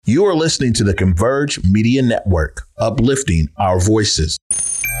You are listening to the Converge Media Network, uplifting our voices.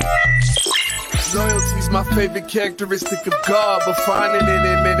 Loyalty's my favorite characteristic of God, but finding it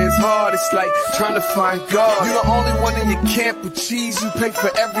in it is hard. It's like trying to find God. You're the only one in your camp with cheese. You pay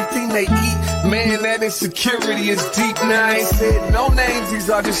for everything they eat. Man, that insecurity is deep. Now I ain't said no names. These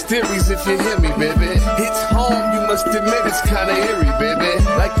are just theories. If you hear me, baby, it's home. You must admit it's kind of eerie, baby.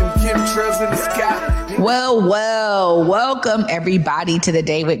 Like them chemtrails in the sky. Well, welcome everybody to The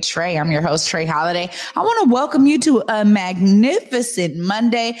Day with Trey. I'm your host, Trey Holiday. I want to welcome you to a magnificent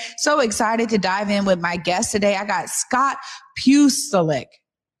Monday. So excited to dive in with my guest today. I got Scott Pluskelec.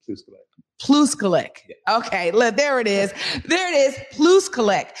 Okay, look, there it is.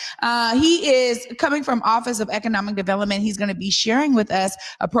 Pluskelec. He is coming from Office of Economic Development. He's going to be sharing with us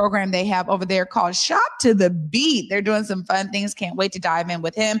a program they have over there called Shop to the Beat. They're doing some fun things. Can't wait to dive in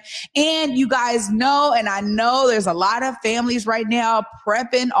with him. And you guys know, and I know there's a lot of families right now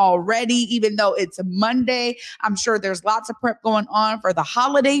prepping already, even though it's Monday. I'm sure there's lots of prep going on for the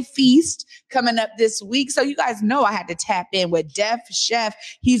holiday feast coming up this week. So you guys know I had to tap in with Def Chef.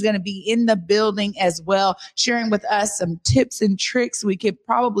 He's going to be in the building as well, sharing with us some tips and tricks we could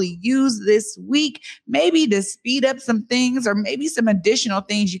probably use this week, maybe to speed up some things or maybe some additional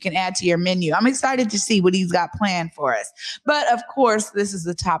things you can add to your menu. I'm excited to see what he's got planned for us. But of course, this is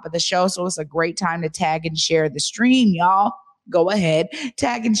the top of the show, so it's a great time to tag and share the stream, y'all. Go ahead,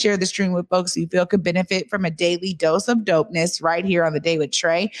 tag and share the stream with folks you feel could benefit from a daily dose of dopeness right here on The Day with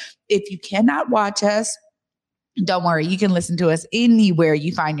Trey. If you cannot watch us, don't worry, you can listen to us anywhere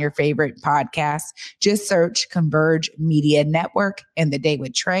you find your favorite podcast. Just search Converge Media Network and The Day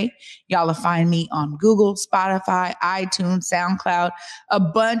with Trey. Y'all will find me on Google, Spotify, iTunes, SoundCloud, a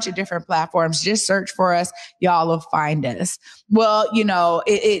bunch of different platforms. Just search for us. Y'all will find us. Well, you know,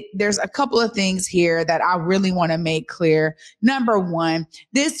 there's a couple of things here that I really want to make clear. Number one,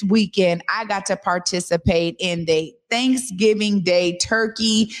 this weekend, I got to participate in the Thanksgiving Day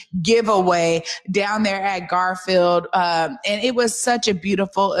turkey giveaway down there at Garfield. And it was such a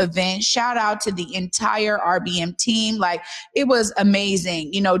beautiful event. Shout out to the entire RBM team. Like, it was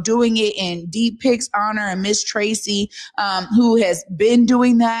amazing, you know, doing it in Deep Pick's honor and Miss Tracy, who has been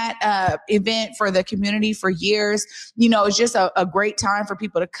doing that event for the community for years. You know, it's just a great time for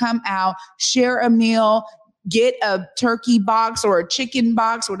people to come out, share a meal, get a turkey box or a chicken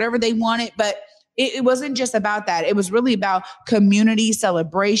box, whatever they wanted. But it wasn't just about that. It was really about community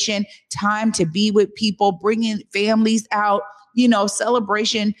celebration, time to be with people, bringing families out, you know,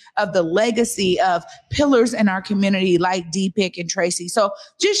 celebration of the legacy of pillars in our community like D-Pick and Tracy. So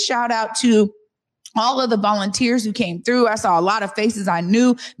just shout out to all of the volunteers who came through. I saw a lot of faces I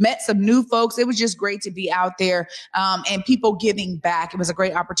knew, met some new folks. It was just great to be out there and people giving back. It was a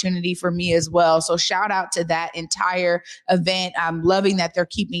great opportunity for me as well. So shout out to that entire event. I'm loving that they're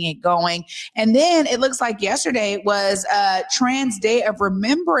keeping it going. And then it looks like yesterday was Trans Day of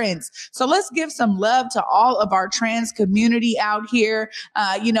Remembrance. So let's give some love to all of our trans community out here.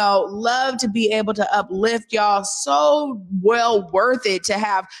 You know, love to be able to uplift y'all. So well worth it to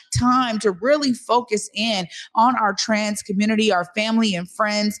have time to really focus in on our trans community, our family and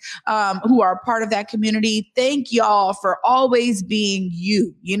friends who are part of that community. Thank y'all for always being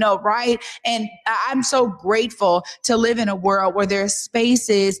you, you know, right? And I'm so grateful to live in a world where there's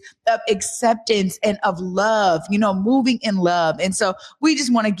spaces of acceptance and of love, you know, moving in love. And so we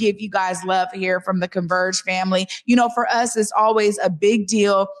just want to give you guys love here from the Converge family. You know, for us, it's always a big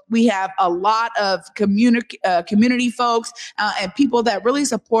deal. We have a lot of community folks and people that really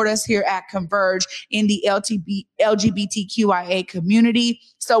support us here at Converge in the LGBTQIA community.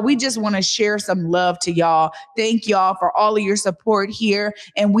 So we just want to share some love to y'all. Thank y'all for all of your support here.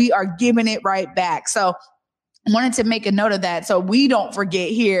 And we are giving it right back. So I wanted to make a note of that so we don't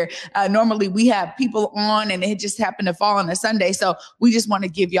forget here. Normally we have people on and it just happened to fall on a Sunday. So we just want to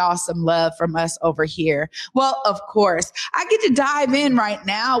give y'all some love from us over here. Well, of course, I get to dive in right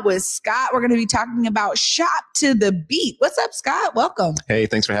now with Scott. We're going to be talking about Shop to the Beat. What's up, Scott? Welcome. Hey,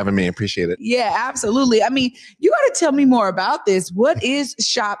 thanks for having me. Appreciate it. Yeah, absolutely. I mean, you got to tell me more about this. What is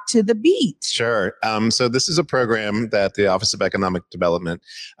Shop to the Beat? Sure. So this is a program that the Office of Economic Development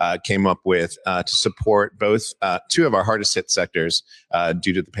came up with to support both two of our hardest hit sectors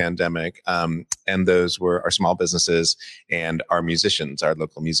due to the pandemic. And those were our small businesses and our musicians, our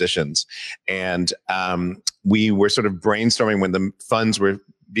local musicians. And we were sort of brainstorming when the funds were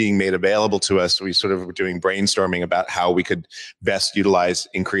being made available to us. We sort of were doing brainstorming about how we could best utilize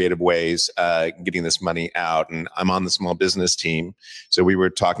in creative ways, getting this money out. And I'm on the small business team. So we were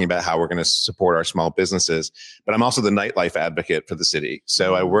talking about how we're going to support our small businesses, but I'm also the nightlife advocate for the city.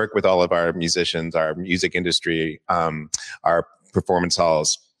 So I work with all of our musicians, our music industry, our performance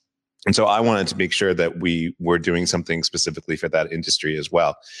halls, And so I wanted to make sure that we were doing something specifically for that industry as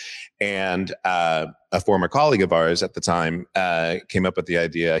well. And a former colleague of ours at the time came up with the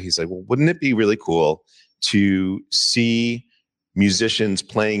idea. He said, well, wouldn't it be really cool to see musicians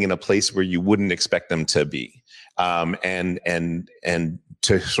playing in a place where you wouldn't expect them to be? And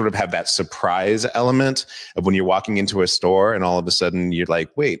to sort of have that surprise element of when you're walking into a store and all of a sudden you're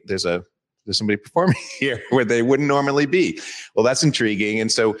like, wait, there's somebody performing here where they wouldn't normally be. Well, that's intriguing.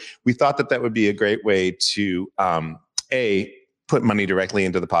 And so we thought that would be a great way to, put money directly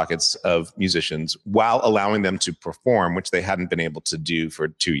into the pockets of musicians while allowing them to perform, which they hadn't been able to do for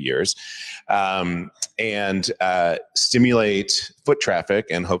 2 years, and stimulate foot traffic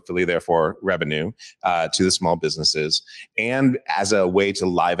and hopefully therefore revenue to the small businesses, and as a way to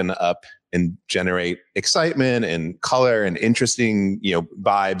liven up and generate excitement and color and interesting,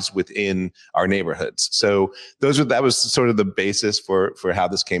 vibes within our neighborhoods. So that was sort of the basis for how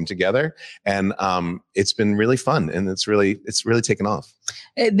this came together. And it's been really fun, and it's really taken off.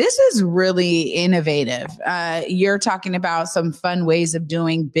 This is really innovative. You're talking about some fun ways of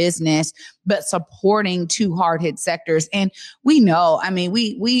doing business, but supporting two hard hit sectors. And we know,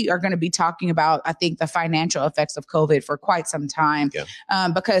 we are going to be talking about, I think, the financial effects of COVID for quite some time,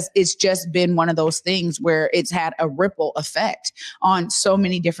 because it's just been one of those things where it's had a ripple effect on so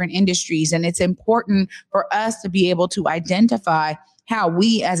many different industries. And it's important for us to be able to identify how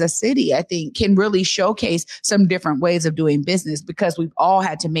we as a city, I think, can really showcase some different ways of doing business, because we've all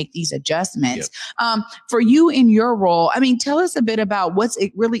had to make these adjustments. For you in your role, tell us a bit about what's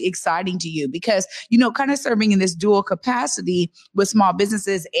really exciting to you, because, kind of serving in this dual capacity with small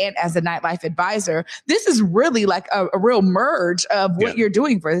businesses and as a nightlife advisor, this is really like a real merge of what you're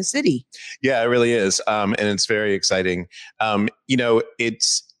doing for the city. Yeah, it really is. And it's very exciting.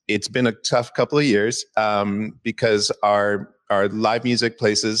 It's been a tough couple of years because our live music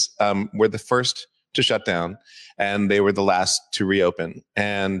places were the first to shut down, and they were the last to reopen.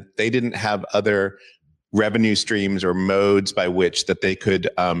 And they didn't have other revenue streams or modes by which that they could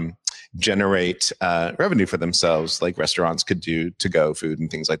generate revenue for themselves, like restaurants could do to-go food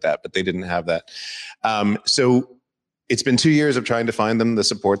and things like that. But they didn't have that. So it's been 2 years of trying to find them the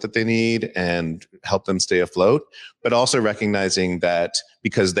support that they need and help them stay afloat, but also recognizing that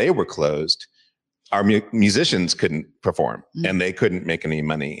because they were closed, our musicians couldn't perform and they couldn't make any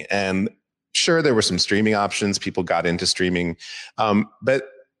money. And sure, there were some streaming options. People got into streaming. But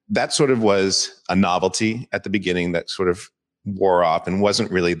that sort of was a novelty at the beginning that sort of wore off and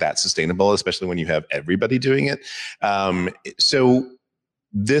wasn't really that sustainable, especially when you have everybody doing it. So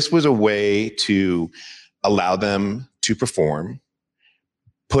this was a way to allow them to perform,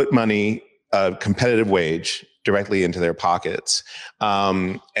 put money, a competitive wage directly into their pockets,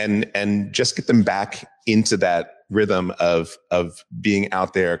 and just get them back into that rhythm of being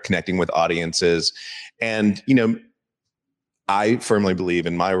out there, connecting with audiences. And, I firmly believe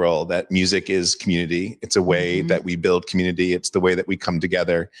in my role that music is community. It's a way that we build community. It's the way that we come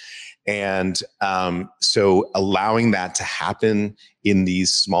together. And so allowing that to happen in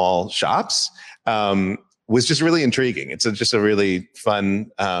these small shops was just really intriguing. It's just a really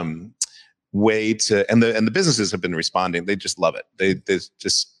fun way to, and the businesses have been responding. They just love it. They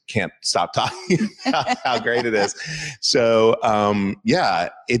just can't stop talking how great it is. So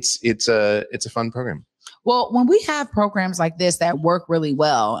it's a fun program. Well, when we have programs like this that work really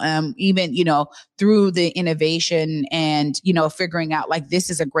well, even, through the innovation and, figuring out like this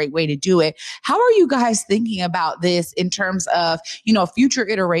is a great way to do it. How are you guys thinking about this in terms of, future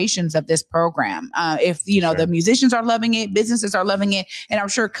iterations of this program? If, the musicians are loving it, businesses are loving it, and I'm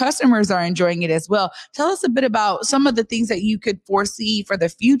sure customers are enjoying it as well. Tell us a bit about some of the things that you could foresee for the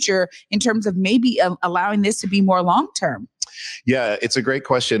future in terms of maybe allowing this to be more long-term. Yeah, it's a great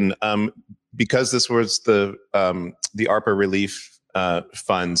question. Because this was the ARPA relief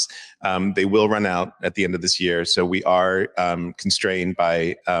funds, they will run out at the end of this year. So we are constrained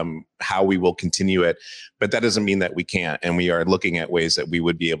by how we will continue it. But that doesn't mean that we can't. And we are looking at ways that we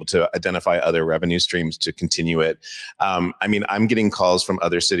would be able to identify other revenue streams to continue it. I'm getting calls from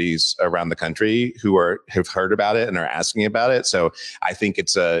other cities around the country who have heard about it and are asking about it. So I think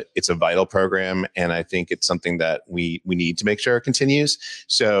it's a vital program. And I think it's something that we need to make sure it continues.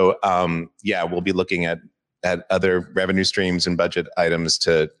 So we'll be looking at other revenue streams and budget items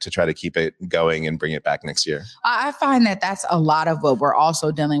to try to keep it going and bring it back next year. I find that that's a lot of what we're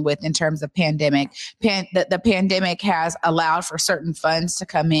also dealing with in terms of pandemic. The pandemic has allowed for certain funds to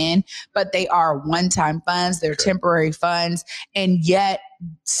come in, but they are one-time funds. They're temporary funds. And yet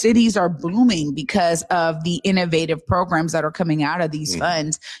cities are booming because of the innovative programs that are coming out of these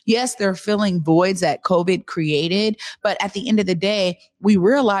funds. Yes, they're filling voids that COVID created, but at the end of the day, we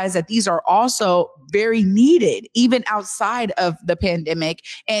realize that these are also very needed, even outside of the pandemic,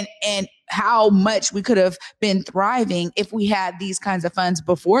 and how much we could have been thriving if we had these kinds of funds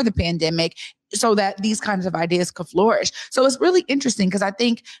before the pandemic, so that these kinds of ideas could flourish. So it's really interesting because I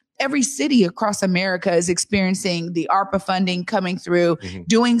think every city across America is experiencing the ARPA funding coming through,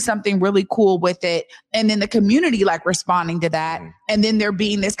 doing something really cool with it. And then the community like responding to that. And then there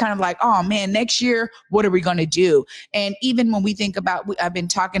being this kind of like, oh man, next year, what are we going to do? And even when we think about, I've been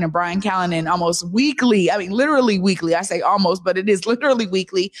talking to Brian Callanan almost weekly. I mean, literally weekly. I say almost, but it is literally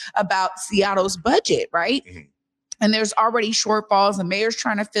weekly about Seattle's budget, right? And there's already shortfalls, the mayor's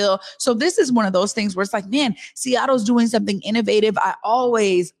trying to fill. So this is one of those things where it's like, man, Seattle's doing something innovative. I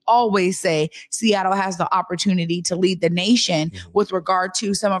always say Seattle has the opportunity to lead the nation with regard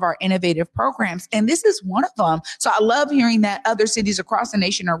to some of our innovative programs. And this is one of them. So I love hearing that other cities across the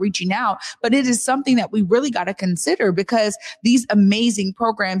nation are reaching out, but it is something that we really got to consider because these amazing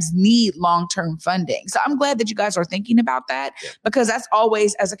programs need long-term funding. So I'm glad that you guys are thinking about that because that's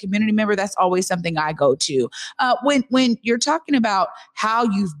always, as a community member, that's always something I go to. When you're talking about how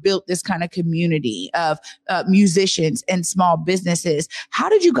you've built this kind of community of musicians and small businesses, how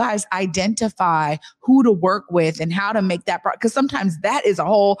did you guys identify who to work with and how to make that? Because sometimes that is a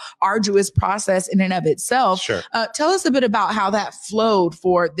whole arduous process in and of itself. Sure. Tell us a bit about how that flowed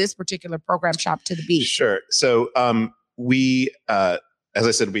for this particular program, Shop to the Beat. Sure. So we, as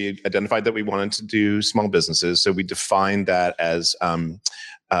I said, we identified that we wanted to do small businesses. So we defined that as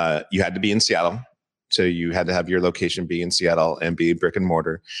you had to be in Seattle. So you had to have your location be in Seattle and be brick and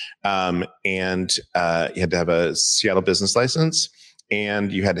mortar. And you had to have a Seattle business license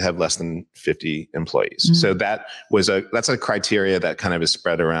and you had to have less than 50 employees. So that's a criteria that kind of is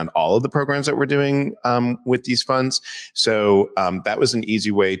spread around all of the programs that we're doing with these funds. So that was an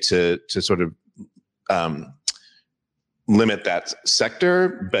easy way to sort of limit that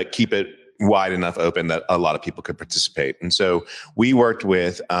sector, but keep it wide enough open that a lot of people could participate. And so we worked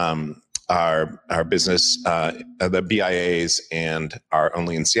with our business, the BIAs and our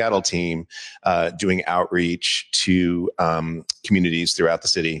Only in Seattle team, doing outreach to communities throughout the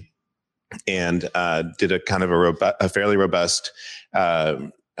city, and did a kind of a fairly robust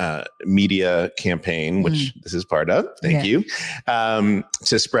media campaign, which this is part of. Thank you,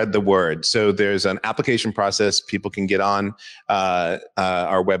 to spread the word. So there's an application process. People can get on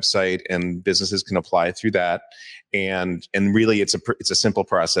our website, and businesses can apply through that. And really, it's a simple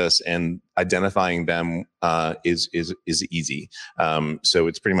process, and identifying them is easy. So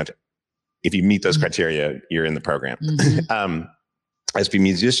it's pretty much, if you meet those criteria, you're in the program. As for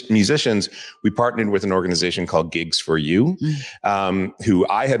musicians, we partnered with an organization called Gigs for You, who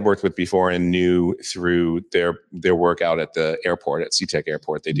I had worked with before and knew through their work out at the airport, at SeaTac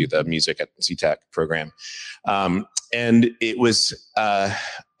Airport. They do the music at SeaTac program. And it was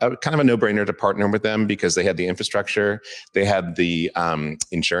kind of a no-brainer to partner with them because they had the infrastructure, they had the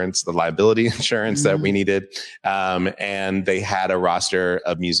insurance, the liability insurance that we needed, and they had a roster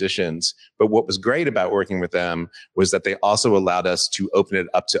of musicians. But what was great about working with them was that they also allowed us to open it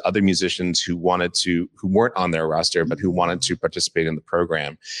up to other musicians who weren't on their roster, but who wanted to participate in the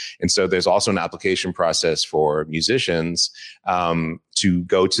program. And so there's also an application process for musicians to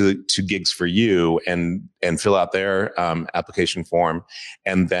go to Gigs for You and fill out their application form.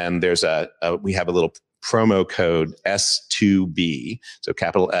 And then we have a little promo code S2B. So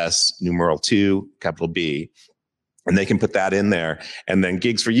capital S, numeral 2, capital B. And they can put that in there. And then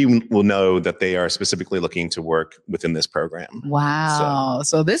Gigs for You will know that they are specifically looking to work within this program. Wow.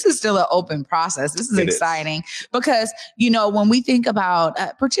 So this is still an open process. This is exciting because, when we think about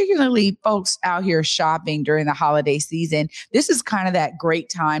particularly folks out here shopping during the holiday season, this is kind of that great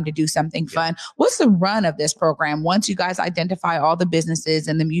time to do something fun. What's the run of this program? Once you guys identify all the businesses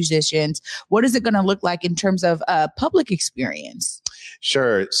and the musicians, what is it going to look like in terms of public experience?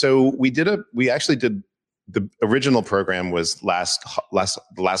 Sure. So we actually did. The original program was the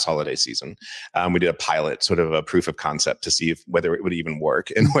last holiday season. We did a pilot, sort of a proof of concept to see whether it would even work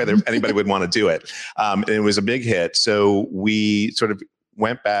and whether anybody would want to do it. And it was a big hit. So we sort of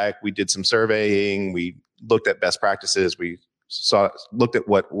went back, we did some surveying, we looked at best practices, we looked at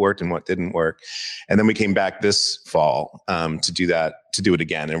what worked and what didn't work. And then we came back this fall to do it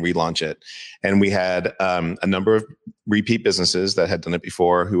again and relaunch it. And we had a number of repeat businesses that had done it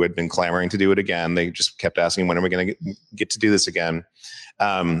before who had been clamoring to do it again. They just kept asking, when are we going to get to do this again?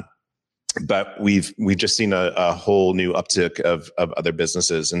 but we've just seen a whole new uptick of other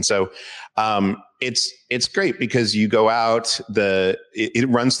businesses. And so it's great because you go out, it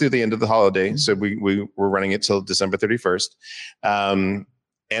runs through the end of the holiday. So we're running it till December 31st.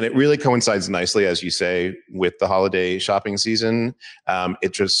 And it really coincides nicely, as you say, with the holiday shopping season.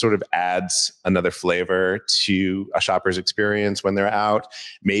 It just sort of adds another flavor to a shopper's experience when they're out.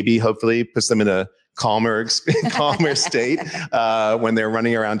 Maybe, hopefully, puts them in a calmer state when they're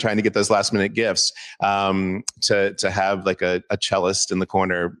running around trying to get those last minute gifts, to have like a cellist in the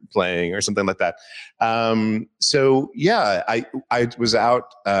corner playing or something like that. So yeah, I was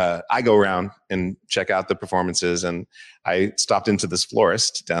out, I go around and check out the performances, and I stopped into this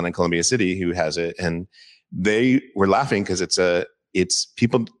florist down in Columbia City who has it, and they were laughing because it's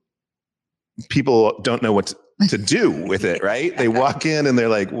people don't know what to do with it, right? They walk in and they're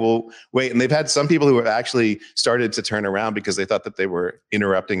like, well, wait. And they've had some people who have actually started to turn around because they thought that they were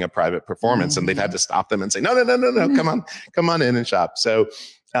interrupting a private performance, and they've had to stop them and say, no, come on in and shop. So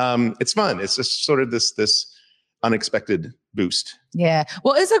it's fun. It's just sort of this unexpected boost. Yeah.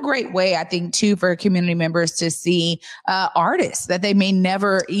 Well, it's a great way, I think, too, for community members to see artists that they may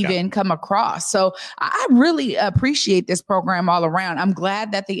never even come across. So I really appreciate this program all around. I'm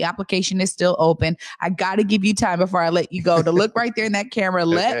glad that the application is still open. I got to give you time before I let you go to look right there in that camera.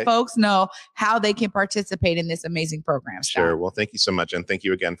 Okay. Let folks know how they can participate in this amazing program. Scott. Sure. Well, thank you so much. And thank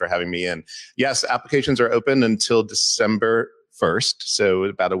you again for having me in. Yes, applications are open until December 1st. So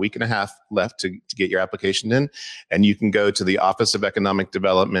about a week and a half left to get your application in. And you can go to the Office of Economic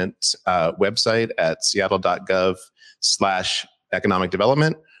Development website at seattle.gov/economic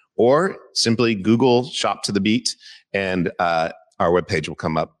development, or simply Google Shop to the Beat, and our webpage will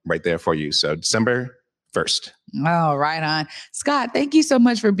come up right there for you. So December 1st. Oh, right on. Scott, thank you so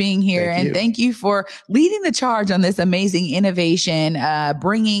much for being here. Thank you for leading the charge on this amazing innovation,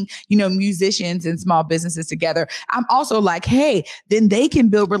 bringing, musicians and small businesses together. I'm also like, hey, then they can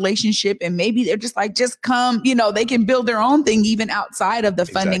build relationship, and maybe they're just like, just come, they can build their own thing even outside of the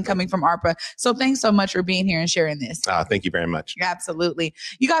funding coming from ARPA. So thanks so much for being here and sharing this. Thank you very much. Absolutely.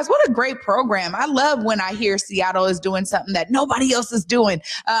 You guys, what a great program. I love when I hear Seattle is doing something that nobody else is doing.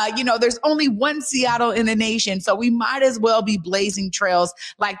 There's only one Seattle in the nation. So we might as well be blazing trails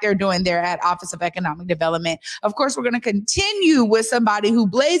like they're doing there at Office of Economic Development. Of course, we're going to continue with somebody who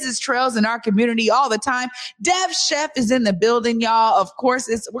blazes trails in our community all the time. Dev Chef is in the building, y'all. Of course,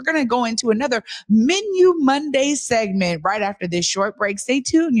 we're going to go into another Menu Monday segment right after this short break. Stay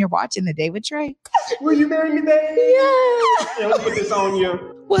tuned. You're watching The Day with Trey. Will you marry me, baby? Yeah. Let's put this on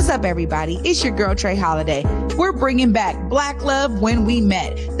you. What's up, everybody? It's your girl, Trey Holiday. We're bringing back Black Love When We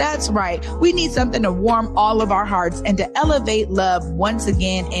Met. That's right. We need something to warm all of our hearts and to elevate love once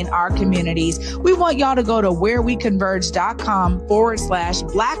again in our communities. We want y'all to go to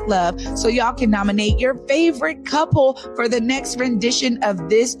whereweconverge.com/Black Love so y'all can nominate your favorite couple for the next rendition of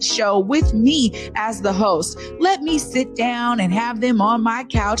this show with me as the host. Let me sit down and have them on my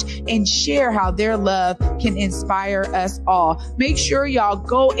couch and share how their love can inspire us all. Make sure y'all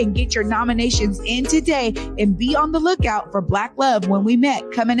go and get your nominations in today, and be on the lookout for Black Love When We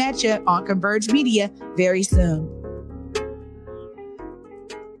Met coming at you on Converge Media very soon.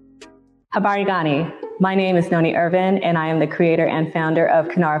 Habari Gani. My name is Noni Irvin, and I am the creator and founder of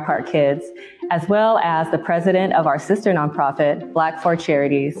Kanara Park Kids, as well as the president of our sister nonprofit, Black for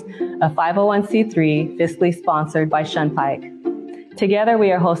Charities, a 501c3 fiscally sponsored by Shunpike. Together,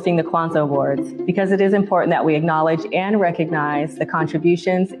 we are hosting the Kwanzaa Awards because it is important that we acknowledge and recognize the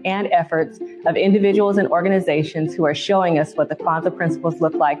contributions and efforts of individuals and organizations who are showing us what the Kwanzaa principles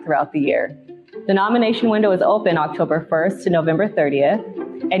look like throughout the year. The nomination window is open October 1st to November 30th.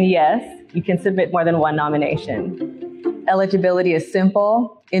 And yes, you can submit more than one nomination. Eligibility is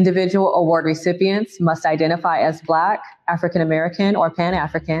simple. Individual award recipients must identify as Black, African American, or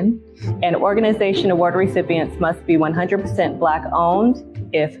Pan-African. And organization award recipients must be 100% Black owned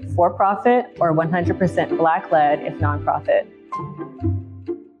if for-profit, or 100% Black led if nonprofit.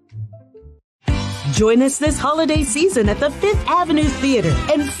 Join us this holiday season at the Fifth Avenue Theater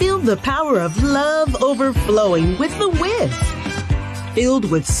and feel the power of love overflowing with The Wiz. Filled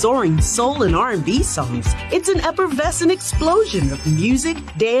with soaring soul and R&B songs, it's an effervescent explosion of music,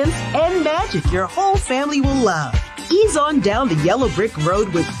 dance, and magic your whole family will love. Ease on down the yellow brick road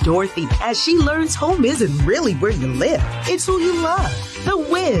with Dorothy as she learns home isn't really where you live, it's who you love. The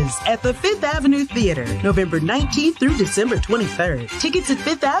Wiz at the Fifth Avenue Theater, November 19th through December 23rd. Tickets at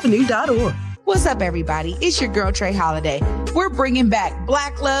fifthavenue.org. What's up, everybody? It's your girl, Trey Holiday. We're bringing back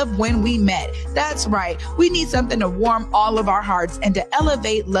Black Love When We Met. That's right. We need something to warm all of our hearts and to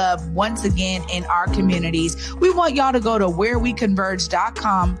elevate love once again in our communities. We want y'all to go to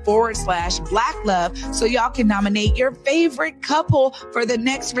whereweconverge.com/Black Love so y'all can nominate your favorite couple for the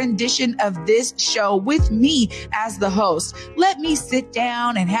next rendition of this show with me as the host. Let me sit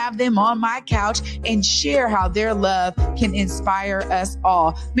down and have them on my couch and share how their love can inspire us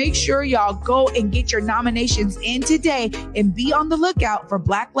all. Make sure y'all go and get your nominations in today and be on the lookout for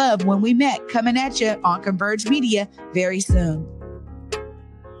Black Love When We Met coming at you on Converge Media very soon.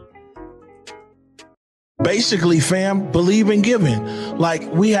 Basically, fam, believe in giving. Like,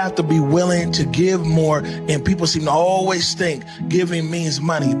 we have to be willing to give more, and people seem to always think giving means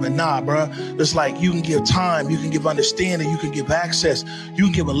money, but nah, bro. It's like you can give time, you can give understanding, you can give access, you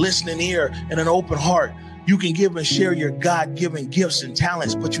can give a listening ear and an open heart. You can give and share your God-given gifts and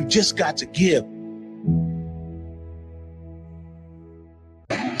talents, but you just got to give.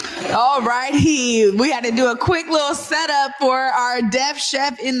 All righty. We had to do a quick little setup for our Def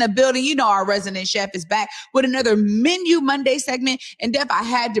Chef in the building. You know, our resident chef is back with another Menu Monday segment. And Def, I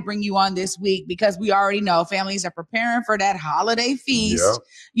had to bring you on this week because we already know families are preparing for that holiday feast,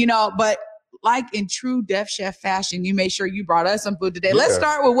 you know, but like in true Def Chef fashion, you made sure you brought us some food today. Yeah. Let's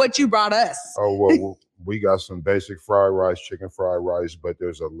start with what you brought us. Oh, well, we got some basic fried rice, chicken fried rice, but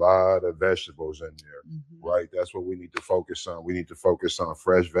there's a lot of vegetables in there, right? That's what we need to focus on. We need to focus on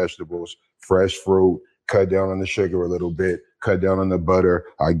fresh vegetables, fresh fruit, cut down on the sugar a little bit, cut down on the butter.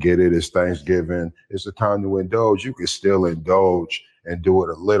 I get it. It's Thanksgiving. It's a time to indulge. You can still indulge and do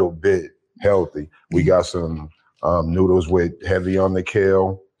it a little bit healthy. We got some noodles with heavy on the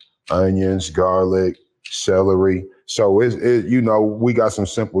kale, onions, garlic, celery. So you know, we got some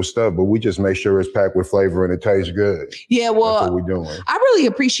simple stuff, but we just make sure it's packed with flavor and it tastes good. Yeah, well, that's what we're doing. I really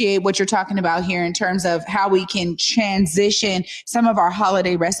appreciate what you're talking about here in terms of how we can transition some of our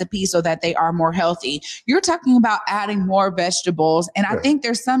holiday recipes so that they are more healthy. You're talking about adding more vegetables. And I think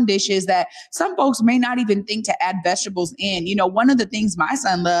there's some dishes that some folks may not even think to add vegetables in. You know, one of the things my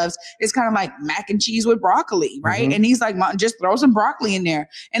son loves is kind of like mac and cheese with broccoli, right? And he's like, Mom, just throw some broccoli in there.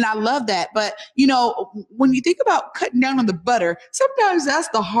 And I love that. But, you know, when you think about cutting down on the butter, sometimes that's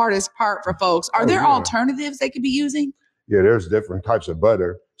the hardest part for folks. Are there alternatives they could be using? Yeah, there's different types of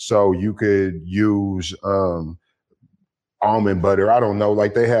butter. So you could use almond butter. I don't know,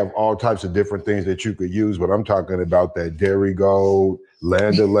 like they have all types of different things that you could use, but I'm talking about that Dairy Gold,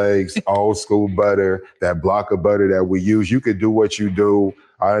 Land O'Lakes, old school butter, that block of butter that we use. You could do what you do.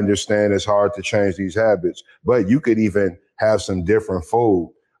 I understand it's hard to change these habits, but you could even have some different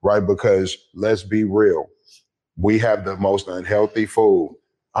food, right? Because let's be real. We have the most unhealthy food.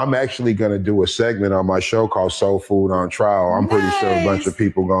 I'm actually going to do a segment on my show called Soul Food on Trial. I'm pretty sure a bunch of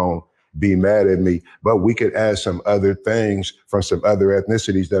people going to be mad at me, but we could add some other things from some other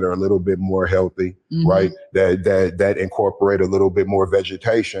ethnicities that are a little bit more healthy, right? That incorporate a little bit more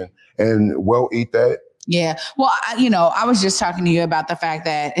vegetation, and we'll eat that. Yeah. Well, I was just talking to you about the fact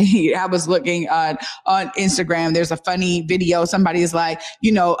that I was looking on Instagram. There's a funny video. Somebody's like,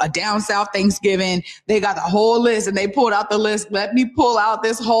 a down south Thanksgiving. They got the whole list and they pulled out the list. Let me pull out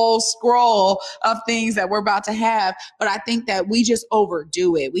this whole scroll of things that we're about to have. But I think that we just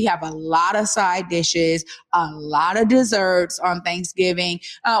overdo it. We have a lot of side dishes, a lot of desserts on Thanksgiving.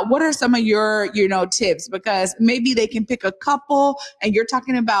 What are some of your, tips? Because maybe they can pick a couple, and you're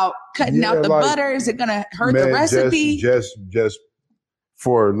talking about cutting out the butter. Is it going to hurt the recipe? Just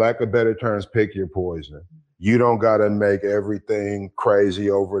for lack of better terms, pick your poison. You don't got to make everything crazy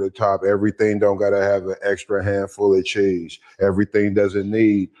over the top. Everything don't got to have an extra handful of cheese. Everything doesn't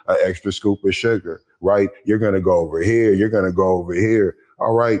need an extra scoop of sugar, right? You're going to go over here. You're going to go over here.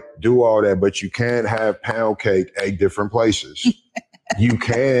 All right, do all that, but you can't have pound cake 8 different places. You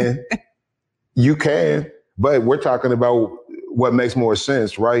can, but we're talking about what makes more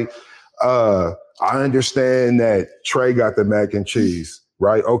sense, right? I understand that Trey got the mac and cheese,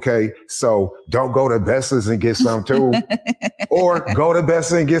 right? Okay, so don't go to Bessa's and get some too, or go to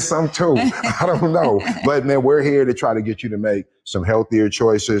Bessa and get some too. I don't know, but man, we're here to try to get you to make some healthier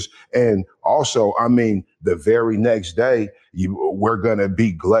choices. And also, the very next day, we're gonna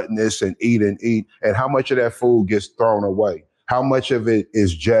be gluttonous and eat. And how much of that food gets thrown away? How much of it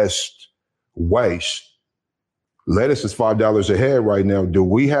is just waste? Lettuce is $5 a head right now. Do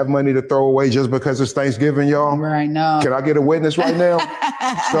we have money to throw away just because it's Thanksgiving, y'all? Right now. Can I get a witness right now?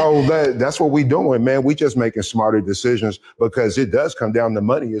 So that's what we doing, man. We just making smarter decisions because it does come down to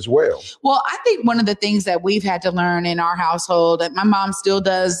money as well. Well, I think one of the things that we've had to learn in our household, that my mom still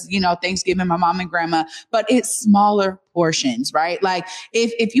does, Thanksgiving, my mom and grandma, but it's smaller portions, right? Like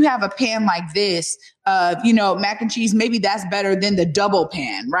if you have a pan like this, mac and cheese, maybe that's better than the double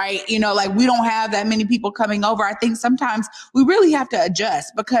pan, right? Like we don't have that many people coming over. I think sometimes we really have to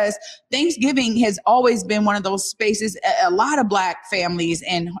adjust because Thanksgiving has always been one of those spaces. A lot of Black families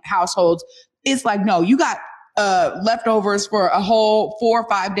and households, it's like, no, you got leftovers for a whole 4 or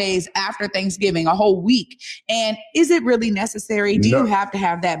 5 days after Thanksgiving, a whole week. And is it really necessary? Do you have to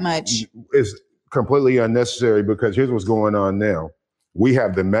have that much? It's completely unnecessary because here's what's going on now. We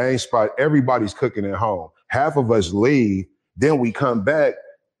have the main spot. Everybody's cooking at home. Half of us leave. Then we come back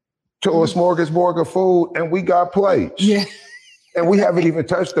to a smorgasbord of food and we got plates. Yeah. And we haven't even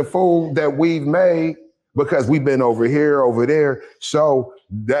touched the food that we've made because we've been over here, over there. So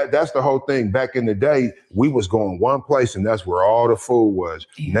that's the whole thing. Back in the day, we was going one place and that's where all the food was.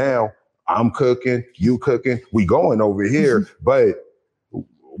 Yeah. Now I'm cooking, you cooking, we going over here, but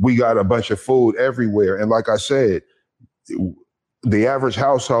we got a bunch of food everywhere. And like I said, the average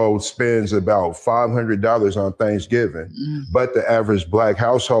household spends about $500 on Thanksgiving, but the average Black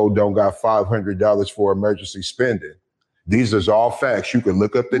household don't got $500 for emergency spending. These are all facts. You can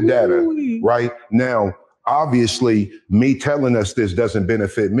look up the data right now. Obviously, me telling us this doesn't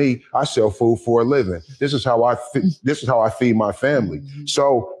benefit me. I sell food for a living. This is how I feed my family.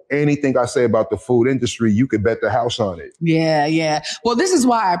 So anything I say about the food industry, you can bet the house on it. Yeah. Well, this is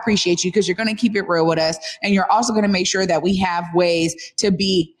why I appreciate you, because you're going to keep it real with us. And you're also going to make sure that we have ways to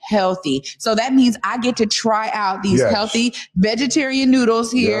be healthy. So that means I get to try out these healthy vegetarian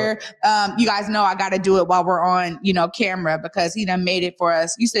noodles here. Yeah. You guys know I got to do it while we're on, camera because he done made it for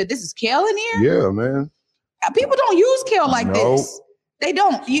us. You said this is kale in here? Yeah, man. People don't use kale like this. They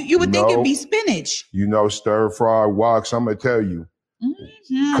don't. You would think it'd be spinach. Stir fried woks. I'm going to tell you.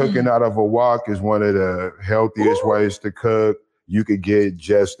 Cooking out of a wok is one of the healthiest ways to cook. You could get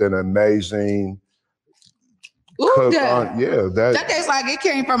just an amazing cook on. Yeah, that tastes like it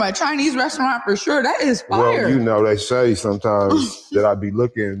came from a Chinese restaurant for sure. That is fire. Well, they say sometimes that I be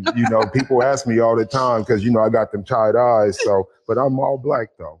looking, people ask me all the time because, I got them tight eyes. So, but I'm all Black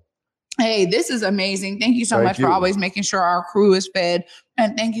though. Hey, this is amazing. Thank you so much for always making sure our crew is fed.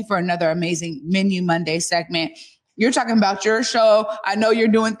 And thank you for another amazing Menu Monday segment. You're talking about your show. I know you're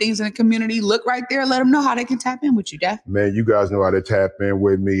doing things in the community. Look right there. Let them know how they can tap in with you, Def. Man, you guys know how to tap in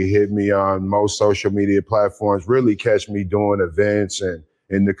with me. Hit me on most social media platforms. Really catch me doing events and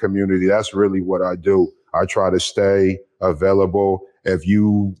in the community. That's really what I do. I try to stay available. If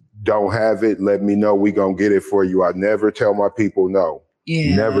you don't have it, let me know. We gonna get it for you. I never tell my people no.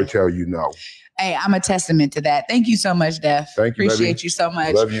 Yeah. Never tell you no. Hey, I'm a testament to that. Thank you so much, Def. Thank you. Appreciate you so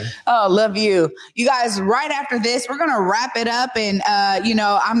much. Love you. Oh, love you. You guys, right after this, we're going to wrap it up. And,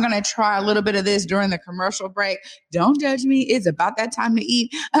 I'm going to try a little bit of this during the commercial break. Don't judge me. It's about that time to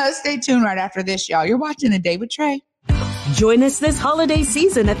eat. Stay tuned right after this, y'all. You're watching A Day with Trey. Join us this holiday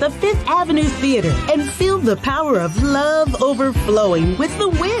season at the Fifth Avenue Theater and feel the power of love overflowing with The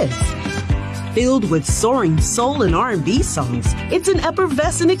Wiz. Filled with soaring soul and R&B songs, it's an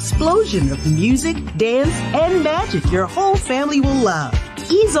effervescent explosion of music, dance, and magic your whole family will love.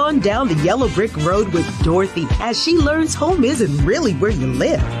 Ease on down the yellow brick road with Dorothy as she learns home isn't really where you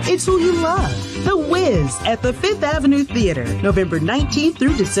live, it's who you love. The Wiz at the Fifth Avenue Theater, November 19th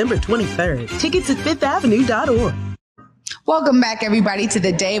through December 23rd. Tickets at fifthavenue.org. Welcome back, everybody, to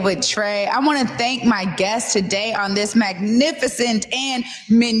The Day with Trey. I want to thank my guests today on this magnificent and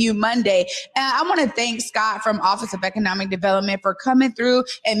Menu Monday. I want to thank Scott from Office of Economic Development for coming through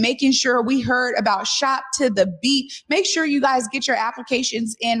and making sure we heard about Shop to the Beat. Make sure you guys get your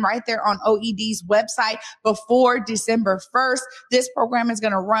applications in right there on OED's website before December 1st. This program is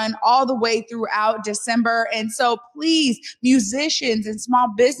going to run all the way throughout December. And so please, musicians and small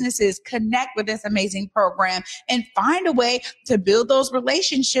businesses, connect with this amazing program and find a way to build those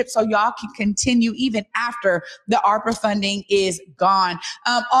relationships so y'all can continue even after the ARPA funding is gone.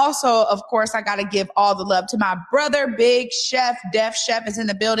 Also, of course, I got to give all the love to my brother, Big Chef. Def Chef is in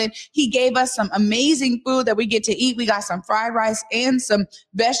the building. He gave us some amazing food that we get to eat. We got some fried rice and some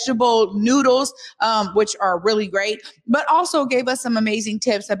vegetable noodles, which are really great, but also gave us some amazing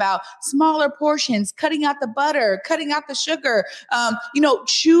tips about smaller portions, cutting out the butter, cutting out the sugar,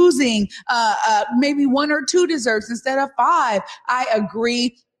 choosing maybe 1 or 2 desserts instead of 5. I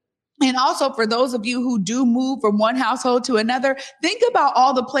agree And also for those of you who do move from one household to another, think about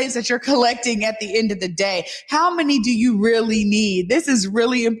all the plates that you're collecting at the end of the day. How many do you really need? This is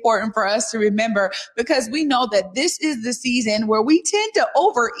really important for us to remember because we know that this is the season where we tend to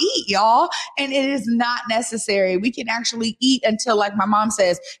overeat, y'all, and it is not necessary. We can actually eat until, like my mom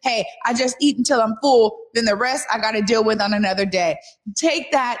says, hey, I just eat until I'm full. Then the rest I got to deal with on another day.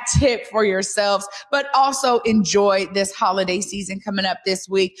 Take that tip for yourselves, but also enjoy this holiday season coming up this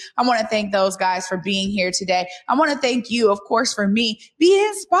week. I want to thank those guys for being here today. I want to thank you, of course, for me. Be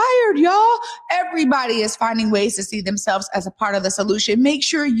inspired, y'all. Everybody is finding ways to see themselves as a part of the solution. Make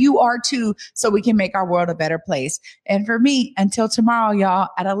sure you are too, so we can make our world a better place. And for me, until tomorrow, y'all,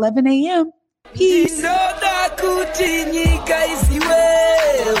 at 11 a.m. Peace.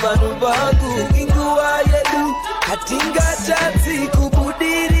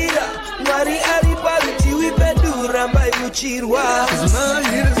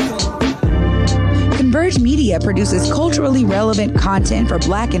 Converge Media produces culturally relevant content for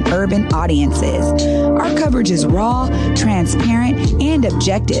Black and urban audiences. Our coverage is raw, transparent, and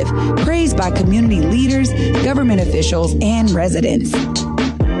objective, praised by community leaders, government officials, and residents.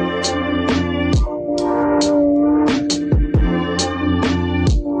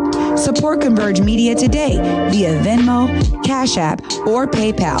 Support Converge Media today via Venmo, Cash App, or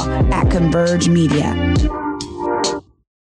PayPal at Converge Media.